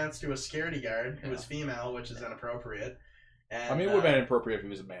underpants to a security guard who was female, which is inappropriate. And, I mean, it would have been inappropriate if he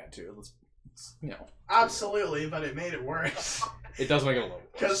was a man too. Let's absolutely, but it made it worse. It does make it a little worse.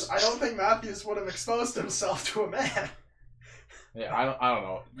 Because I don't think Matthews would have exposed himself to a man. Yeah, I don't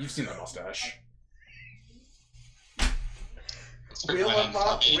know. You've seen that mustache. Wheeling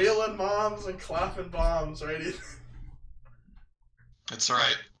moms and clapping bombs, right? It's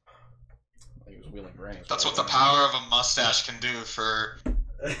right. I think it was wheeling grains. That's what the power of a mustache can do for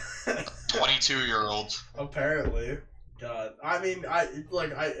a 22-year-old. Apparently. God. I mean,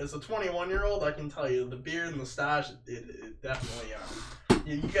 as a 21-year-old, I can tell you, the beard and the stash, it definitely,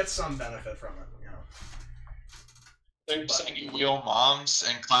 you get some benefit from it, So you're saying you wheel moms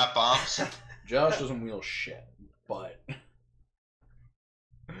and clap bombs? Josh doesn't wheel shit, but...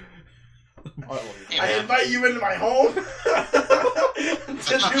 I invite you into my home to do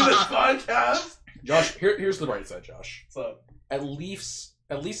this podcast. Josh, here's the bright side, Josh. What's up? At least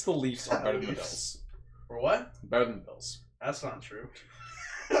the Leafs are better than the Bills. For what? Better than the Bills. That's not true.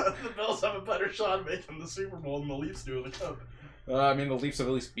 The Bills have a better shot at making the Super Bowl than the Leafs do in the Cup. I mean, the Leafs have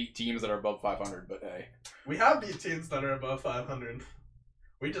at least beat teams that are above 500, but hey. We have beat teams that are above 500.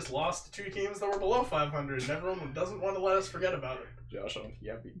 We just lost to 2 teams that were below 500, and everyone doesn't want to let us forget about it. Josh, I don't think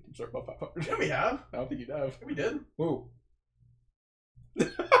you have beaten teams that are above 500. Yeah, we have. I don't think you have. Yeah, we did. Who? I'm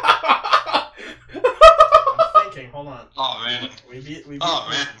thinking. Hold on. Oh man. We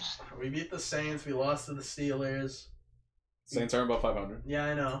beat the Saints. We lost to the Steelers. Saints are above 500. Yeah,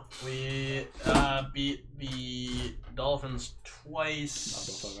 I know. We beat the Dolphins twice. Not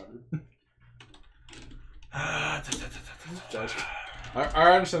above 500. Josh.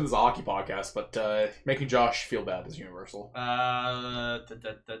 I understand this is a hockey podcast, but making Josh feel bad is universal.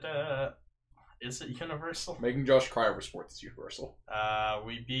 Is it universal? Making Josh cry over sports is universal.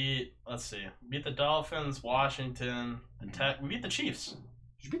 We beat the Dolphins, Washington, we beat the Chiefs.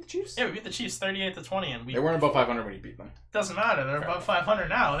 Did you beat the Chiefs? Yeah, we beat the Chiefs 38-20, and they weren't above 500 when you beat them. Doesn't matter. They're above 500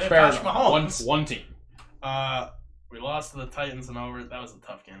 now. They have Fair Patrick Mahomes. One team. We lost to the Titans and over. That was a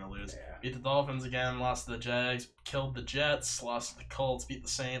tough game to lose. Yeah. Beat the Dolphins again. Lost to the Jags. Killed the Jets. Lost to the Colts. Beat the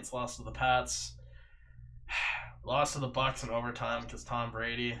Saints. Lost to the Pats. Lost to the Bucks in overtime because Tom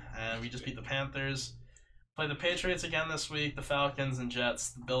Brady. And we just beat the Panthers. Play the Patriots again this week. The Falcons and Jets.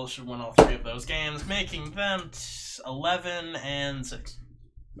 The Bills should win all 3 of those games, making them 11-6.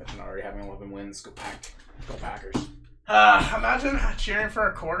 Imagine already having 11 wins. Go Packers. Imagine cheering for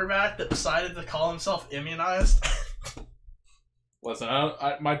a quarterback that decided to call himself immunized. Listen,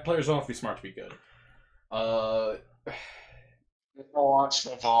 my players don't have to be smart to be good. Watch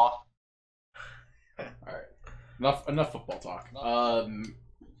football. Alright. Enough football talk.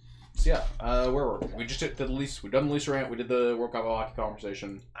 So yeah, where were we? We just did the Leafs. We've done the Leafs rant. We did the World Cup hockey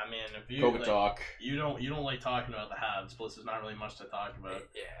conversation. I mean, if you COVID talk. you don't like talking about the Habs, plus there's not really much to talk about.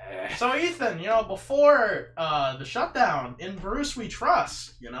 Yeah. So Ethan, before the shutdown, in Bruce we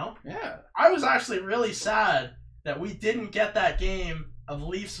trust. Yeah. I was actually really sad that we didn't get that game of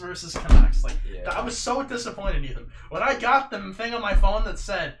Leafs versus Canucks. I was so disappointed, Ethan. When I got the thing on my phone that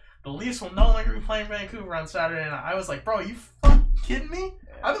said the Leafs will no longer be playing Vancouver on Saturday night, I was like, bro, you fucking kidding me?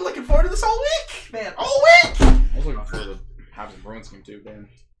 Yeah. I've been looking forward to this all week, man. All week! I was looking forward to Habs and Bruins game too, man.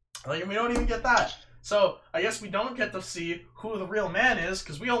 We don't even get that. So, I guess we don't get to see who the real man is,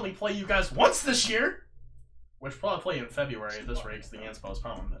 because we only play you guys once this year. Which we'll probably play in February at this rate, because the game's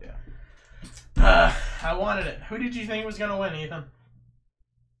postponed. But yeah. I wanted it. Who did you think was going to win, Ethan?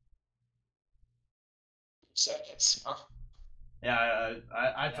 Seconds. Huh? Yeah,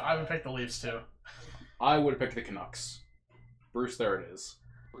 I would pick the Leafs too. I would have picked the Canucks. Bruce, there it is.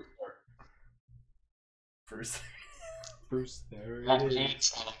 Bruce, there it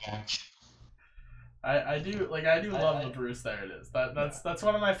is. I do love the Bruce, there it is. That's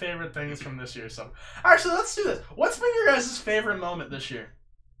one of my favorite things from this year. So, actually, let's do this. What's been your guys' favorite moment this year?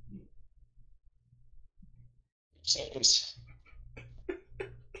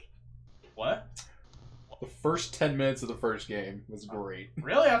 What? The first 10 minutes of the first game was great.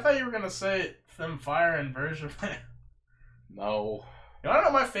 Really? I thought you were gonna say them firing Bergevin. No. You want to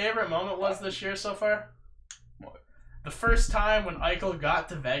know what my favorite moment was this year so far? What? The first time when Eichel got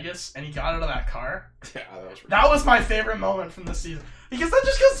to Vegas and he got out of that car. Yeah, that was ridiculous. That was my favorite moment from this season. Because that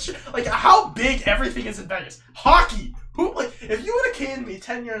just goes like how big everything is in Vegas. Hockey. Who like if you would have came to me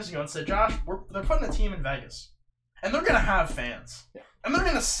 10 years ago and said, Josh, they're putting a team in Vegas. And they're gonna have fans. Yeah. And they're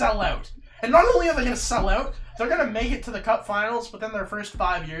gonna sell out. And not only are they gonna sell out, they're gonna make it to the Cup Finals within their first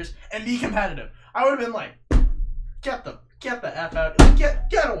 5 years and be competitive. I would have been like, get the F out.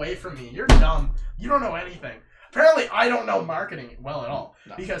 Get away from me. You're dumb. You don't know anything. Apparently, I don't know marketing well at all.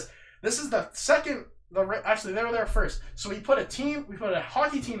 No. Because this is the second. Actually, they were there first. So we put a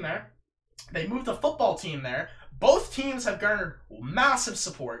hockey team there. They moved a football team there. Both teams have garnered massive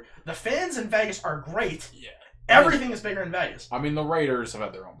support. The fans in Vegas are great. Yeah. Everything is bigger in Vegas. I mean, the Raiders have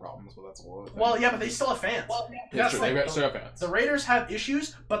had their own problems, but that's a little. Well, yeah, but they still have fans. That's true. like, They still have fans. The Raiders have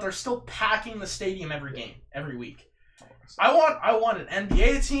issues, but they're still packing the stadium every game, every week. I want an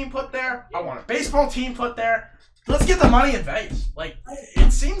NBA team put there. I want a baseball team put there. Let's get the money in Vegas. Like,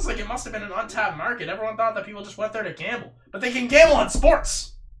 it seems like it must have been an untapped market. Everyone thought that people just went there to gamble. But they can gamble on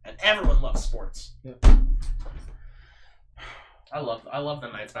sports. And everyone loves sports. Yeah. I love the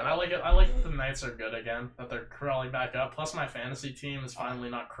Knights, man. I like it. I like that the Knights are good again, that they're crawling back up. Plus, my fantasy team is finally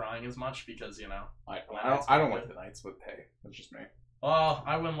not crying as much because, you know. I don't like the Knights, but hey, that's just me. Well,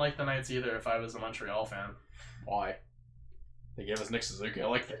 I wouldn't like the Knights either if I was a Montreal fan. Why? They gave us Nick Suzuki. I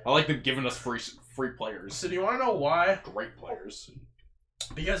like them giving us free players. So do you want to know why? Great players.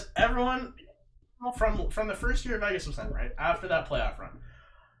 Because everyone from the first year Vegas was in, right? After that playoff run.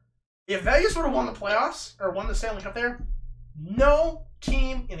 If Vegas would have won the playoffs or won the Stanley Cup there, no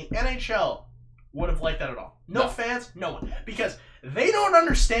team in the NHL would have liked that at all. No fans, no one. Because they don't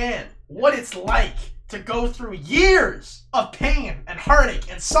understand what it's like to go through years of pain and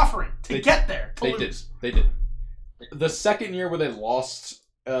heartache and suffering to get there. They did. The second year where they lost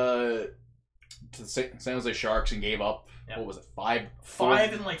to the San Jose Sharks and gave up, what was it, five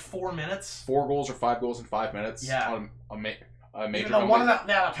in like 4 minutes? 4 goals or 5 goals in 5 minutes? Yeah. On a major Even though one of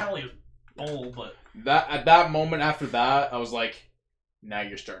that penalty was bold, but... At that moment after that, I was like, now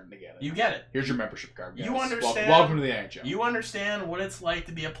you're starting to get it. You get it. Here's your membership card, guys. You understand. Welcome to the NHL. You understand what it's like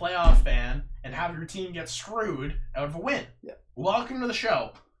to be a playoff fan and have your team get screwed out of a win. Yeah. Welcome to the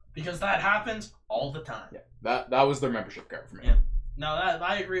show. Because that happens all the time. Yeah. That was their membership card for me. Yeah. No,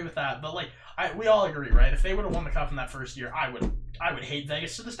 I agree with that. But like we all agree, right? If they would have won the cup in that first year, I would hate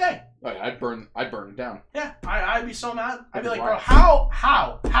Vegas to this day. Oh yeah, I'd burn it down. Yeah. I'd be so mad. I'd be like, bro, Right.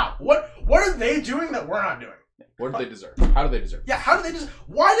 how? What are they doing that we're not doing? What do they deserve? How do they deserve? Yeah, how do they just...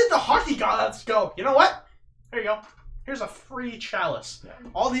 Why did the hockey gods go, you know what? Here you go. Here's a free chalice. Yeah.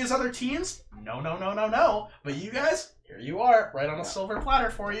 All these other teams, no. But you guys, here you are, right on a silver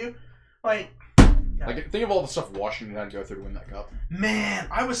platter for you. Like think of all the stuff Washington had to go through to win that cup. Man,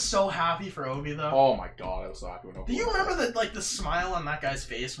 I was so happy for Ovi though. Oh my god, I was so happy when Ovi. Do you remember the smile on that guy's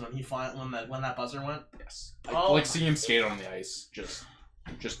face when when that buzzer went? Yes. Seeing him skate on the ice, just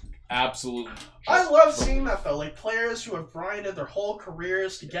absolutely. I love seeing that though. Like players who have grinded their whole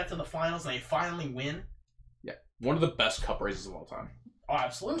careers to get to the finals and they finally win. Yeah, one of the best cup races of all time. Oh,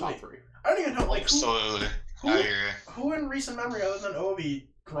 absolutely. Top 3. I don't even know like Absolutely. who in recent memory other than Ovi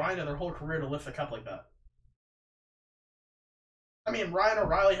grinded their whole career to lift the cup like that. I mean, Ryan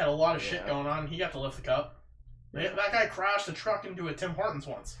O'Reilly had a lot of shit going on. He got to lift the cup. That guy crashed a truck into a Tim Hortons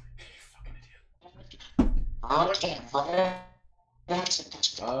once. Fucking idiot.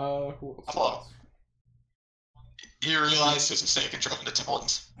 Who else? He realized his mistake and drove into Tim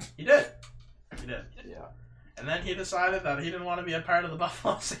Hortons. He did. Yeah. And then he decided that he didn't want to be a part of the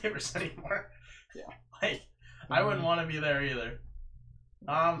Buffalo Sabres anymore. Yeah. Like, I wouldn't want to be there either.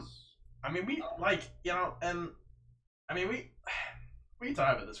 I mean, we can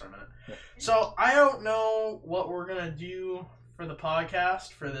talk about this for a minute. Yeah. So, I don't know what we're going to do for the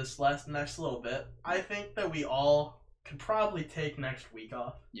podcast for this next little bit. I think that we all could probably take next week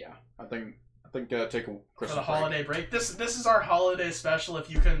off. Yeah, I think take a Christmas for the holiday break. This is our holiday special. If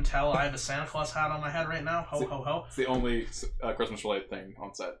you couldn't tell, I have a Santa Claus hat on my head right now. Ho, ho, ho. It's the only Christmas-related thing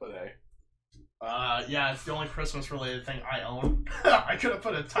on set, but hey. Yeah, it's the only Christmas-related thing I own. I could have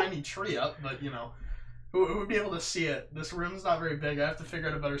put a tiny tree up, but, you know, who would be able to see it? This room's not very big. I have to figure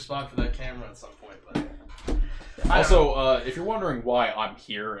out a better spot for that camera at some point. But also, if you're wondering why I'm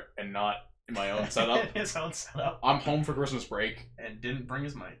here and not in my own setup, his own setup, I'm home for Christmas break and didn't bring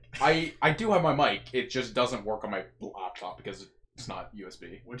his mic. I do have my mic. It just doesn't work on my laptop because it's not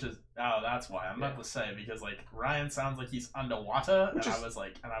USB. Which is that's why I'm about to say, because like Ryan sounds like he's underwater, I was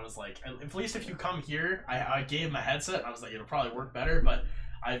like, at least if you come here, I gave him a headset. And I was like, it'll probably work better, but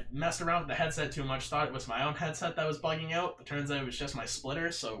I messed around with the headset too much, thought it was my own headset that was bugging out, but turns out it was just my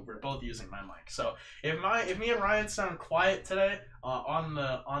splitter, so we're both using my mic. So if me and Ryan sound quiet today on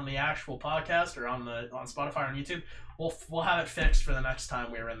the actual podcast or on Spotify or on YouTube, we'll have it fixed for the next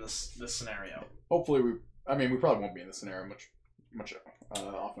time we're in this scenario. Hopefully we probably won't be in this scenario much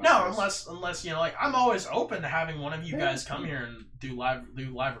often. No, unless like I'm always open to having one of you guys come here and do live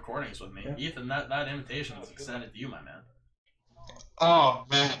recordings with me. Yeah. Ethan, that invitation is extended to you, my man. Oh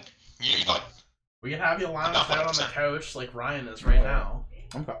man, we can have you lounge out on the couch like Ryan is right now.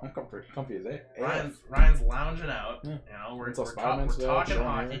 I'm comfy as it. Ryan's lounging out. Yeah. You know, we're talking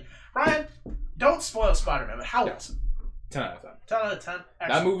hockey. Here. Ryan, don't spoil Spider-Man, but how was it? 10 out of 10. 10 out of 10.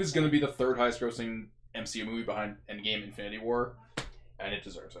 Excellent. That movie is going to be the third highest grossing MCU movie behind Endgame, Infinity War, and it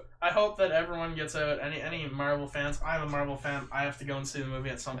deserves it. I hope that everyone gets out. Any Marvel fans. I'm a Marvel fan. I have to go and see the movie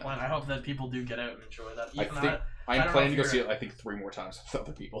at some point. I hope that people do get out and enjoy that. Ethan, I'm planning to go see it, I think, 3 more times with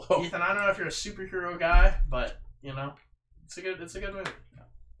other people. Though. Ethan, I don't know if you're a superhero guy, but you know, it's a good movie.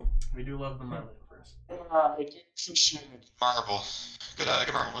 We do love the Marvel universe. Marvel, good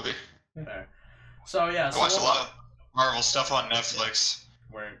Marvel movie. Okay. So yeah, I watched a lot of Marvel stuff on Netflix.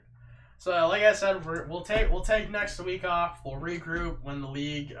 Word. So like I said, we'll take next week off. We'll regroup when the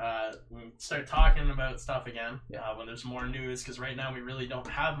league start talking about stuff again. When there's more news, because right now we really don't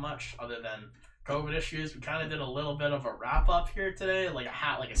have much other than COVID issues. We kind of did a little bit of a wrap up here today, like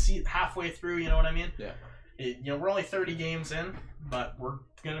a seat halfway through. You know what I mean? Yeah. We're only 30 games in, but we're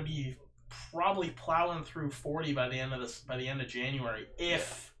gonna be probably plowing through 40 by the end of January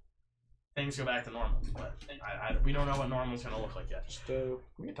if things go back to normal. But we don't know what normal is gonna look like yet. Just give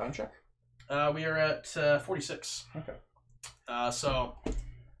me a time check. We are at 46. Okay. So,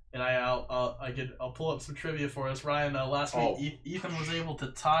 and I'll pull up some trivia for us. Ryan, last week Ethan was able to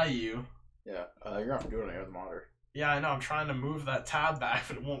tie you. Yeah, you're gonna have to do it on the monitor. Yeah, I know. I'm trying to move that tab back,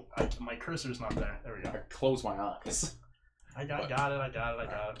 but it won't. My cursor's not there. There we go. I close my eyes. I got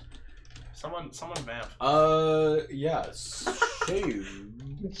it. Someone vamp. Yes.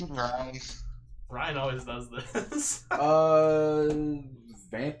 Ryan always does this.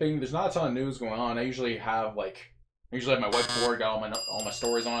 Vamping. There's not a ton of news going on. I usually have my whiteboard, got all my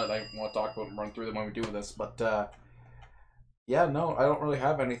stories on it that I want to talk about and run through them when we do this. But yeah, no, I don't really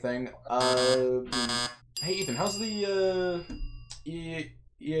have anything. Hey Ethan, how's the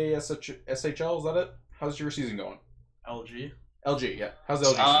EASHL? Is that it? How's your season going? LG, yeah. How's the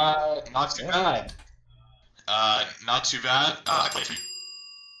LG? Not too bad. Not too bad. I played 3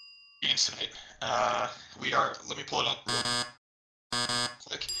 games tonight. We are. Let me pull it up real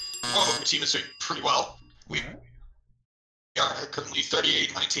quick. Oh, our team is doing pretty well. We are currently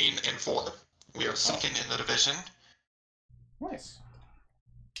 38-19-4. We are second in the division. Nice.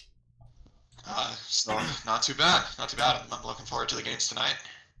 So not too bad. I'm looking forward to the games tonight.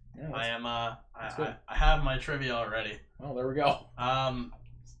 Yeah, I am. I have my trivia already. Oh, there we go.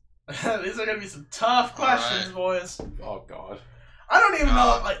 These are gonna be some tough questions, boys. Oh God. I don't even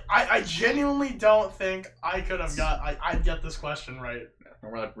know. Like, I genuinely don't think I could have I'd get this question right.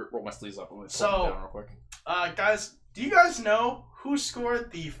 I'm gonna roll my sleeves up and so, down real quick. Guys, do you guys know who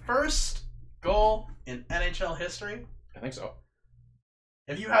scored the first goal in NHL history? I think so.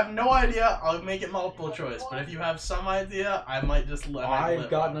 If you have no idea, I'll make it multiple choice. But if you have some idea, I might just let. I've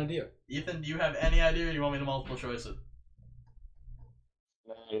got an idea. Ethan, do you have any idea, or do you want me to multiple choice it?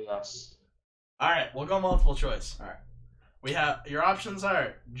 Yes. All right, we'll go multiple choice. All right. We have your options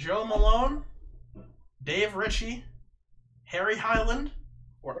are Joe Malone, Dave Ritchie, Harry Hyland,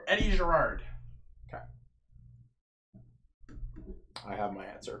 or Eddie Girard. Okay. I have my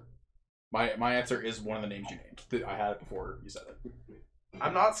answer. My answer is one of the names you named. I had it before you said it.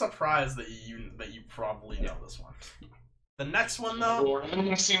 I'm not surprised that you probably know this one. The next one, though...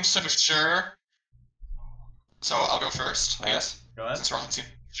 Everyone seems so sure. So I'll go first, I guess. Go ahead. Since Ron seems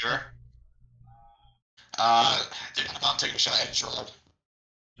sure. I'm taking a shot at Gerard.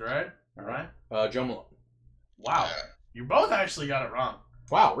 Gerard? Alright. Joe Malone. Wow. You both actually got it wrong.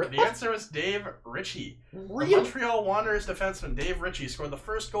 Wow, really? The answer was Dave Ritchie. Really? The Montreal Wanderers defenseman Dave Ritchie scored the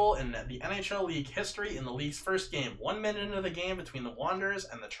first goal in the NHL League history in the league's first game, 1 minute into the game between the Wanderers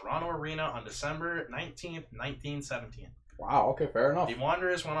and the Toronto Arena on December 19th, 1917. Wow, okay, fair enough. The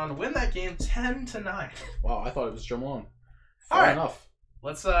Wanderers went on to win that game 10-9. Wow, I thought it was Joe Malone. Fair enough.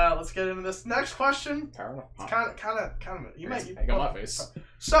 Let's get into this next question. Fair enough. It's kind of you might I got my face.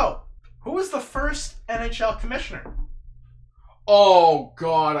 So, who was the first NHL commissioner? Oh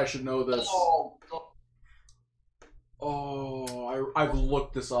God, I should know this. Oh, I've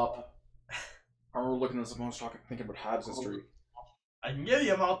looked this up. I remember looking this up when I was thinking about Habs history. I can give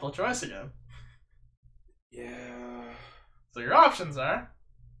you a multiple choice again. Yeah. So your options are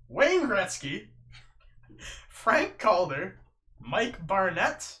Wayne Gretzky, Frank Calder, Mike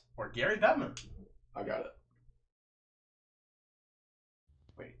Barnett, or Gary Bettman? I got it.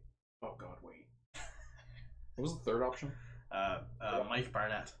 Wait. Oh God, wait. What was the third option? Mike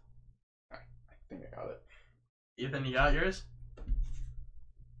Barnett. I think I got it. Ethan, you got yours?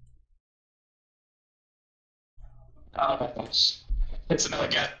 It's another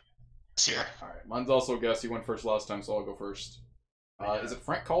guess here. Alright, mine's also a guess. You went first last time, so I'll go first. Is it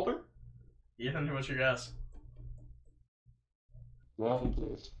Frank Calder? Ethan, what's your guess? What?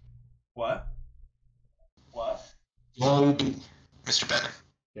 What? Mr. Bennett.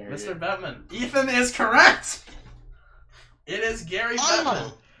 Mr. Bettman. Ethan is correct! It is Gary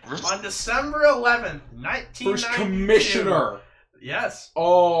Bettman. On December 11th, 1992. First commissioner! Yes.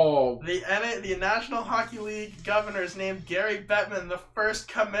 Oh. The National Hockey League governors named Gary Bettman the first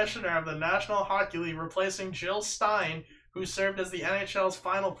commissioner of the National Hockey League, replacing Jill Stein, who served as the NHL's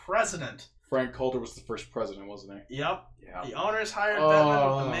final president. Frank Calder was the first president, wasn't he? Yep. Yeah. The owners hired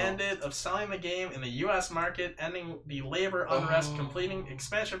Bettman with the mandate of selling the game in the U.S. market, ending the labor unrest, completing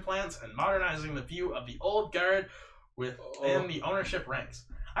expansion plans, and modernizing the view of the old guard within the ownership ranks.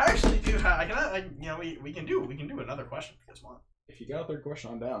 I actually do have. We can do another question if you guys want. If you got a third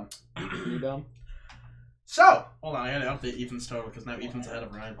question, I'm down. You down? So, hold on, I gotta update Ethan's total because now Ethan's ahead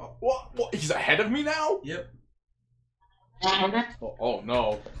of Ryan. What? He's ahead of me now? Yep. Oh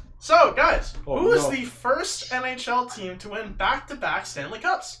no. So, guys, who is the first NHL team to win back-to-back Stanley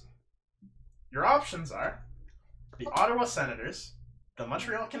Cups? Your options are the Ottawa Senators, the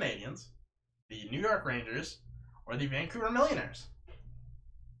Montreal Canadiens, the New York Rangers, or the Vancouver Millionaires.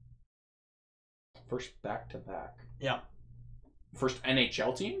 First back-to-back. Yeah. First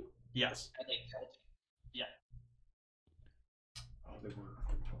NHL team? Yes. Yeah. Oh, they were.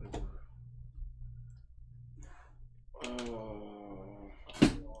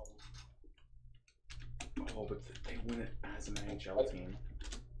 Oh, but they win it as an NHL team.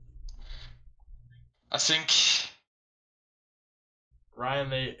 I think.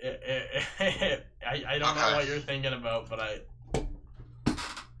 Ryan, I don't know what you're thinking about, but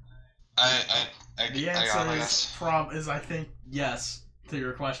the answer is I think yes to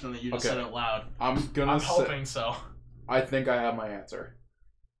your question that you just said out loud. I'm hoping so. I think I have my answer.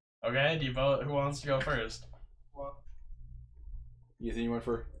 Okay, do you vote? Who wants to go first? Ethan, you went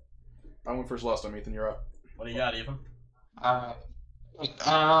first. I went first last time. Ethan, you're up. What do you got, Ethan?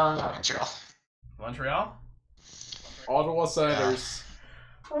 Montreal. Montreal? Ottawa Senators.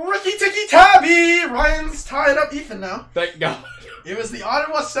 Ricky Ticky Tabby! Ryan's tied up Ethan now. Thank God. It was the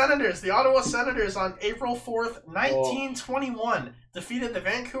Ottawa Senators. The Ottawa Senators on April 4th, 1921 defeated the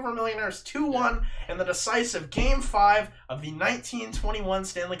Vancouver Millionaires 2-1 in the decisive Game 5 of the 1921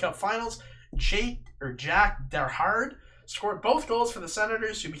 Stanley Cup Finals. Jack Derhard scored both goals for the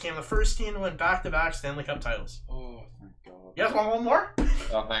Senators, who became the first team to win back-to-back Stanley Cup titles. Oh, thank God. You guys want one more?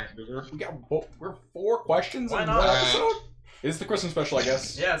 Oh, thanks, We're 4 questions Why in not? one episode? It's the Christmas special, I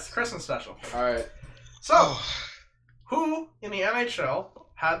guess. Yeah, it's the Christmas special. Alright. So, who in the NHL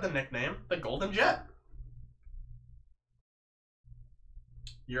had the nickname the Golden Jet?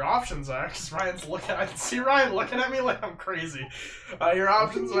 Your options are, because I can see Ryan looking at me like I'm crazy. Your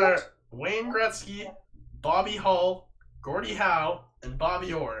options are Wayne Gretzky, Bobby Hull, Gordie Howe, and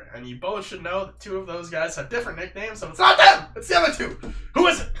Bobby Orr. And you both should know that 2 of those guys have different nicknames, so it's not them! It's the other 2! Who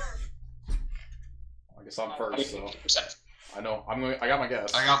is it? I guess I'm first, so. I know. I got my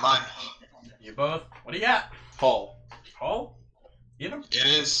guess. I got mine. You both. What do you got? Hull. Hull? Ethan? It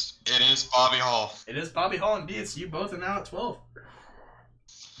is Bobby Hull. It is Bobby Hull indeed, so you both are now at 12.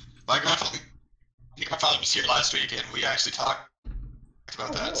 My grandfather was here last week, and we actually talked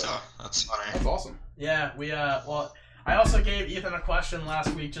about that, so that's funny. That's awesome. Yeah, well, I also gave Ethan a question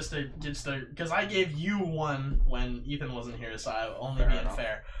last week just to because I gave you one when Ethan wasn't here, so I only being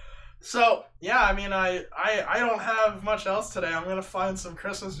fair. So yeah, I mean, I don't have much else today. I'm gonna find some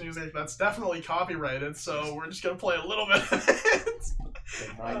Christmas music that's definitely copyrighted, so we're just gonna play a little bit of it.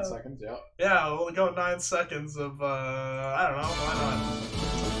 9 seconds, yeah. Yeah, we'll go 9 seconds of I don't know, why not?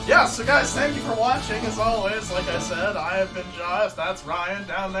 Yeah, so guys, thank you for watching. As always, like I said, I have been Josh. That's Ryan.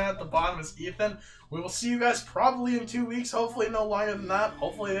 Down there at the bottom is Ethan. We will see you guys probably in 2 weeks. Hopefully no longer than that.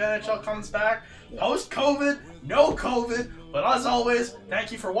 Hopefully the NHL comes back. Post-COVID, no COVID. But as always,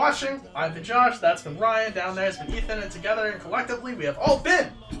 thank you for watching. I've been Josh. That's been Ryan. Down there has been Ethan. And together and collectively, we have all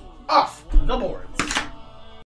been off the board.